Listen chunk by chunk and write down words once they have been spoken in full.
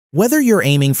Whether you're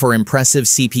aiming for impressive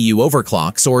CPU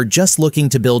overclocks or just looking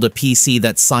to build a PC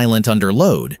that's silent under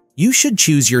load, you should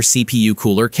choose your CPU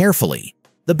cooler carefully.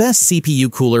 The best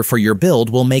CPU cooler for your build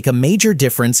will make a major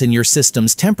difference in your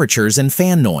system's temperatures and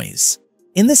fan noise.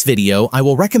 In this video, I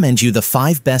will recommend you the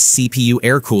 5 best CPU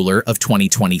air cooler of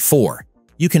 2024.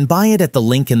 You can buy it at the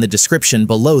link in the description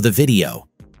below the video.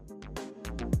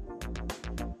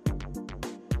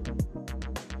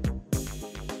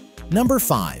 Number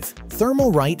 5.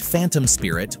 Thermalright Phantom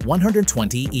Spirit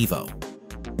 120 EVO.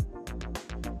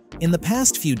 In the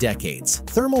past few decades,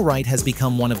 Thermalright has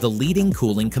become one of the leading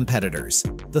cooling competitors.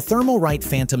 The Thermalright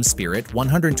Phantom Spirit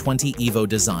 120 EVO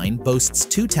design boasts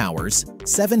 2 towers,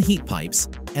 7 heat pipes,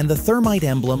 and the thermite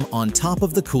emblem on top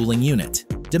of the cooling unit.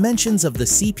 Dimensions of the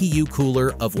CPU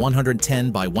cooler of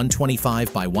 110 by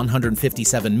 125 by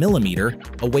 157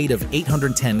 mm, a weight of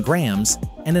 810 grams,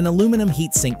 and an aluminum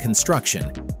heatsink construction.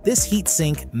 This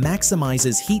heatsink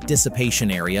maximizes heat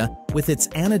dissipation area with its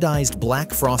anodized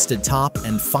black frosted top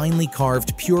and finely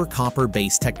carved pure copper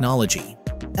base technology.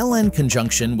 LN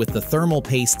conjunction with the thermal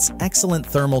paste's excellent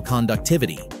thermal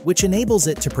conductivity, which enables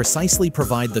it to precisely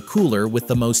provide the cooler with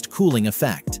the most cooling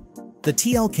effect. The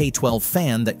TLK12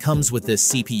 fan that comes with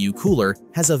this CPU cooler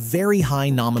has a very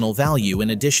high nominal value in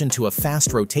addition to a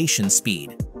fast rotation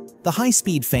speed. The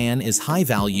high-speed fan is high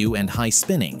value and high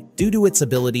spinning due to its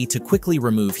ability to quickly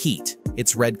remove heat,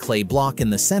 its red clay block in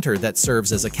the center that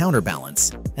serves as a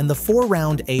counterbalance, and the 4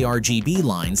 round ARGB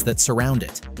lines that surround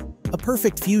it. A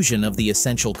perfect fusion of the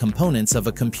essential components of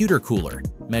a computer cooler,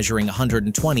 measuring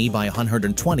 120 by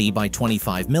 120 by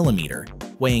 25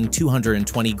 mm, weighing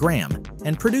 220 gram,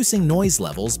 and producing noise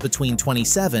levels between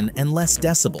 27 and less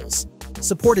decibels.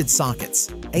 Supported sockets: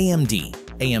 AMD,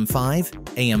 AM5,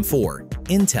 AM4,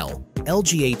 Intel,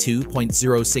 LGA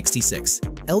 2.066,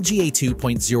 LGA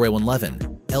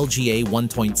 2.011, LGA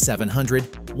 1.700,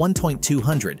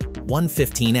 1.200,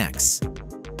 115X.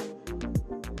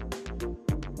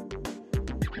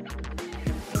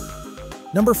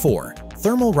 Number 4.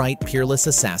 Thermalright Peerless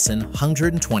Assassin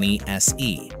 120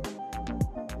 SE.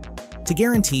 To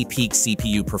guarantee peak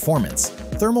CPU performance,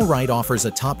 Thermalright offers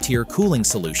a top-tier cooling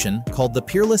solution called the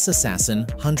Peerless Assassin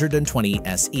 120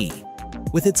 SE.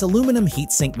 With its aluminum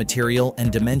heatsink material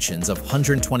and dimensions of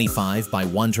 125 by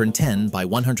 110 by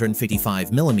 155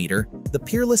 mm, the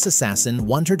Peerless Assassin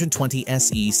 120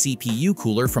 SE CPU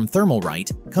cooler from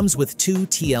Thermalright comes with 2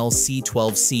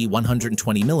 TLC12C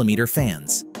 120 mm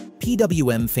fans.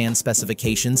 PWM fan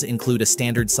specifications include a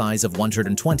standard size of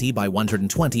 120 by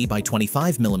 120 by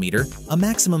 25 mm, a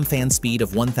maximum fan speed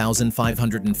of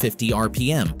 1,550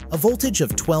 RPM, a voltage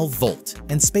of 12 volt,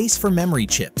 and space for memory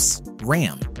chips,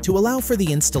 RAM, to allow for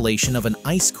the installation of an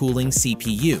ice-cooling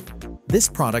CPU. This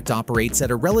product operates at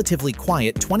a relatively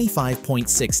quiet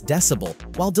 25.6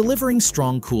 decibel while delivering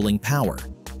strong cooling power.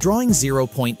 Drawing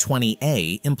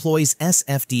 0.20A employs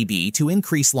SFDB to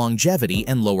increase longevity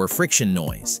and lower friction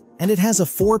noise, and it has a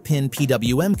 4-pin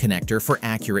PWM connector for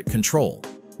accurate control.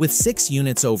 With 6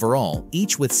 units overall,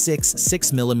 each with 6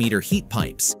 6mm heat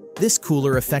pipes, this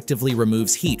cooler effectively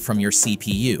removes heat from your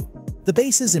CPU. The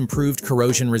base's improved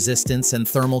corrosion resistance and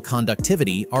thermal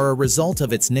conductivity are a result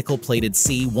of its nickel-plated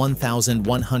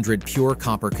C1100 pure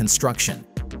copper construction.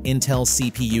 Intel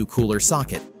CPU cooler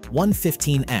socket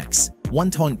 115X,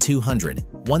 1.200,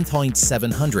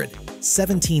 1.700,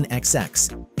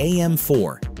 17XX,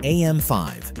 AM4,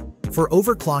 AM5. For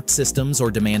overclocked systems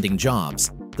or demanding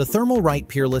jobs, the Thermalright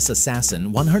Peerless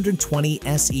Assassin 120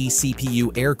 SE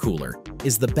CPU air cooler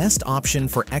is the best option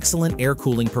for excellent air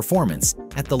cooling performance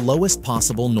at the lowest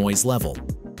possible noise level.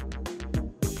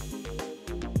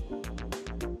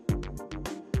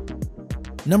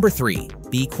 Number 3.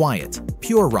 Be Quiet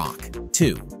Pure Rock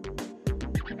 2.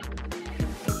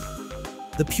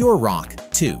 The Pure Rock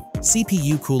 2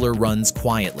 CPU cooler runs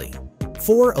quietly.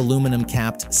 4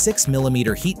 aluminum-capped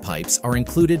 6mm heat pipes are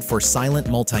included for silent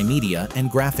multimedia and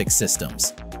graphics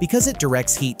systems. Because it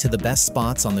directs heat to the best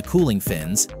spots on the cooling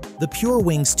fins, the Pure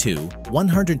Wings 2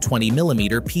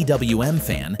 120mm PWM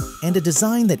fan, and a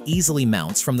design that easily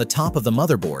mounts from the top of the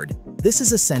motherboard, this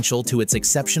is essential to its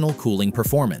exceptional cooling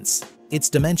performance. Its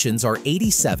dimensions are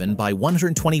 87 by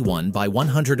 121 by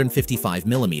 155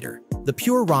 mm. The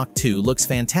Pure Rock 2 looks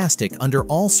fantastic under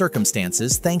all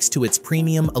circumstances thanks to its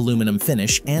premium aluminum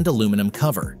finish and aluminum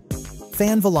cover.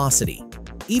 Fan velocity.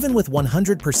 Even with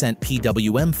 100%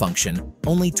 PWM function,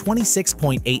 only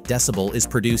 26.8 decibel is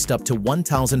produced up to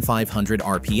 1,500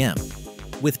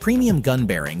 RPM. With premium gun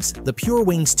bearings, the Pure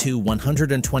Wings 2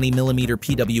 120mm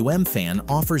PWM fan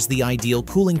offers the ideal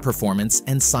cooling performance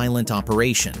and silent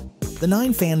operation. The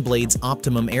 9 fan blade's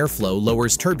optimum airflow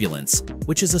lowers turbulence,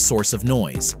 which is a source of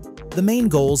noise. The main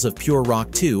goals of Pure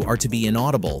Rock 2 are to be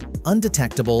inaudible,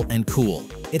 undetectable, and cool.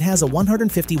 It has a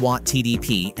 150-watt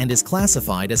TDP and is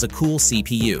classified as a cool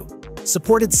CPU.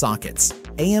 Supported sockets: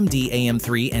 AMD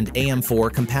AM3 and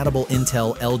AM4 compatible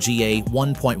Intel LGA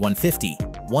 1.150,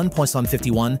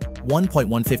 1.151,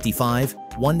 1.155,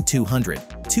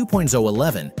 1.200,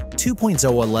 2.011,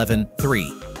 2.011, 3,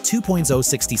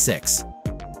 2.066.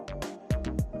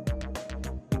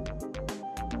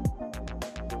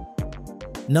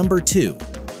 Number 2.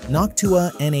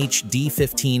 Noctua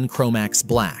NHD15 Chromax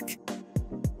Black.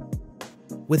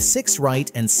 With 6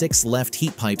 right and 6 left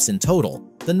heat pipes in total,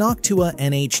 the Noctua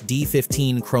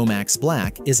NHD15 Chromax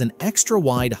Black is an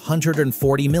extra-wide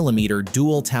 140mm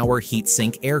dual-tower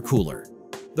heatsink air cooler.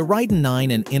 The Ryzen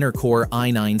 9 and Inner-Core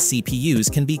i9 CPUs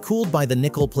can be cooled by the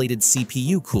nickel-plated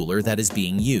CPU cooler that is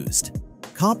being used.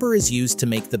 Copper is used to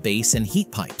make the base and heat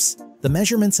pipes. The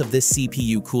measurements of this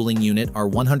CPU cooling unit are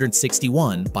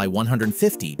 161 by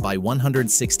 150 by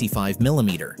 165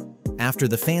 mm. After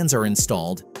the fans are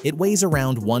installed, it weighs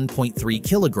around 1.3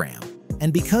 kilogram.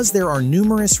 And because there are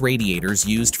numerous radiators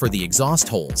used for the exhaust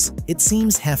holes, it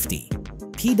seems hefty.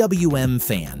 PWM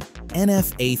fan,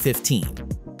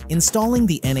 NF-A15. Installing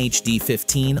the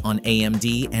NHD15 on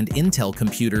AMD and Intel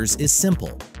computers is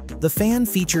simple. The fan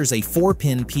features a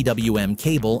 4-pin PWM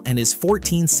cable and is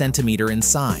 14 cm in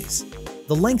size.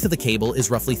 The length of the cable is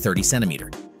roughly 30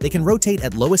 cm. They can rotate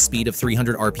at lowest speed of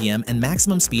 300 RPM and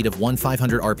maximum speed of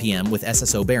 1500 RPM with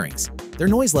SSO bearings. Their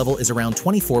noise level is around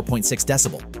 24.6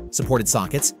 decibel. Supported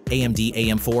sockets: AMD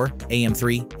AM4,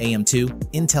 AM3, AM2,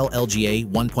 Intel LGA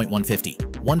 1.150,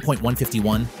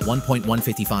 1.151,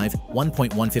 1.155,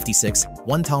 1.156,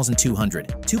 1200,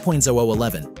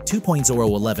 2.0011,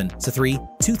 2.011, 3,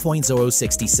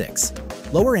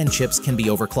 2.066. Lower-end chips can be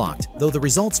overclocked, though the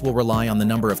results will rely on the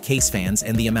number of case fans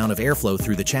and the amount of airflow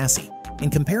through the chassis. In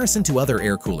comparison to other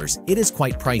air coolers, it is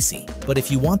quite pricey, but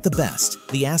if you want the best,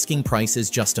 the asking price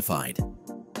is justified.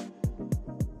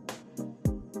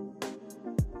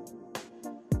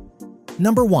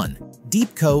 Number 1.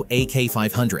 DeepCool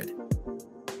AK500.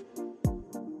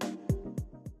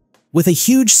 With a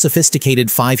huge, sophisticated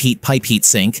 5-heat pipe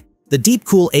heatsink, the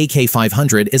DeepCool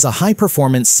AK500 is a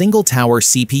high-performance single-tower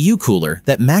CPU cooler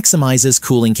that maximizes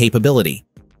cooling capability.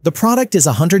 The product is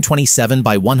 127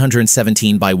 by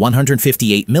 117 by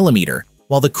 158 mm,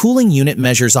 while the cooling unit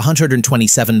measures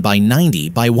 127 by 90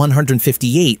 by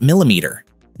 158 mm,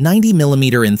 90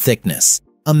 mm in thickness.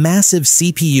 A massive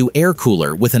CPU air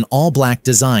cooler with an all-black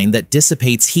design that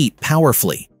dissipates heat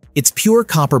powerfully. Its pure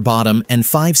copper bottom and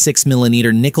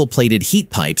 5-6mm nickel-plated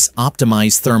heat pipes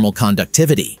optimize thermal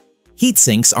conductivity. Heat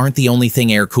sinks aren't the only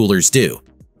thing air coolers do.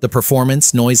 The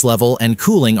performance, noise level, and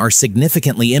cooling are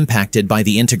significantly impacted by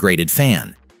the integrated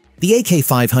fan. The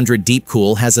AK500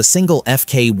 DeepCool has a single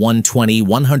FK120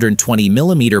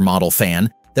 120mm model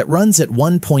fan that runs at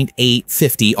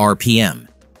 1.850 RPM.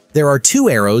 There are 2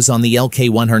 arrows on the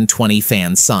LK120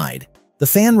 fan side. The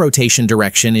fan rotation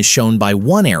direction is shown by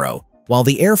one arrow, while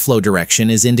the airflow direction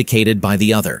is indicated by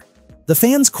the other. The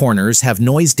fan's corners have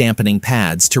noise-dampening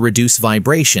pads to reduce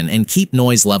vibration and keep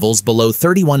noise levels below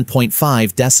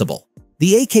 31.5 decibel.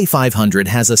 The AK500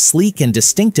 has a sleek and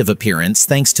distinctive appearance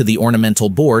thanks to the ornamental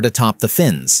board atop the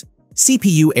fins.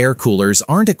 CPU air coolers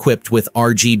aren't equipped with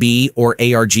RGB or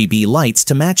ARGB lights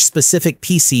to match specific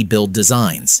PC build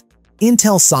designs.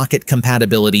 Intel socket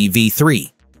compatibility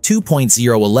V3,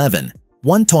 2.011,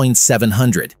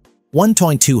 1.700,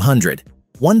 1.200,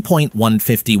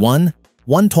 1.151,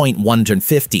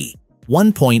 1.150,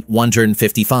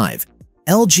 1.155,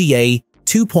 LGA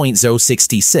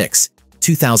 2.066,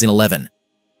 2011.